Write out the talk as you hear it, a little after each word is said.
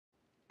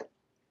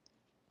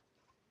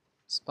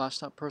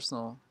Splashtop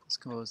Personal is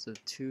composed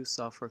of two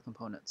software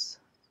components.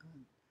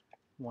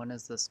 One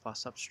is the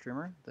Splashtop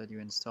streamer that you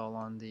install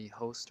on the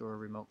host or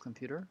remote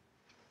computer,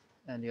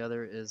 and the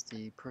other is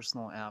the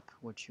personal app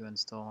which you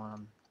install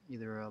on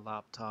either a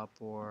laptop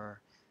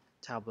or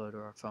tablet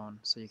or a phone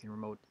so you can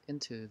remote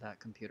into that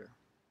computer.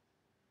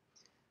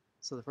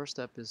 So the first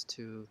step is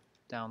to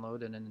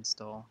download and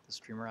install the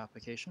streamer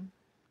application.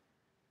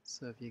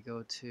 So if you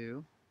go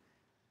to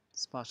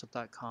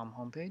splashtop.com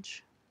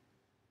homepage,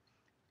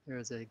 there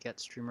is a Get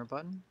Streamer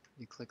button.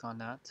 You click on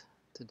that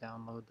to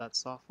download that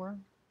software.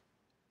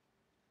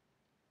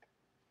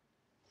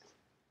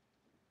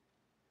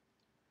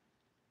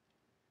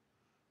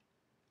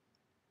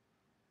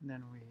 And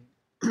then we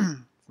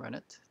run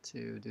it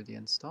to do the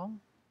install.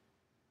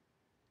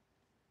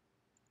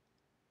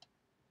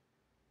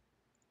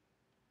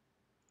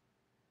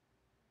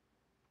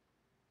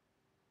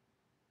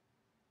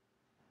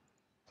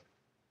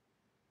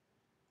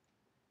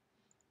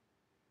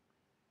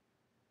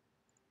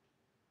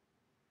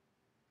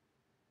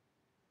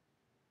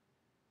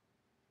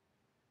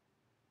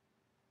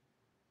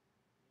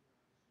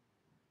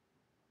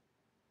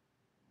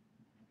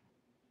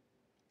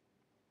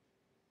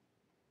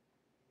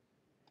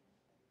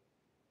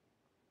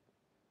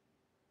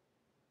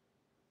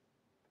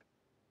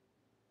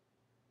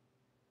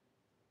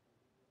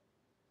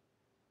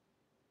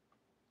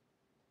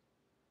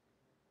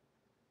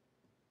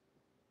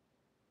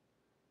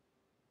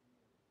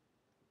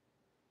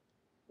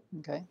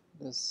 Okay,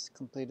 this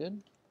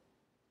completed.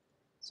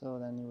 So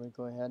then you would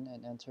go ahead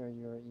and enter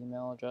your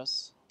email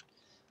address.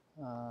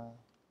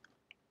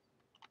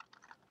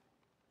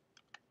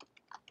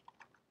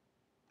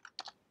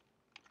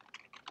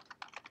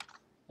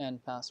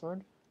 And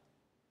password,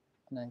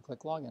 and then click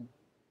login.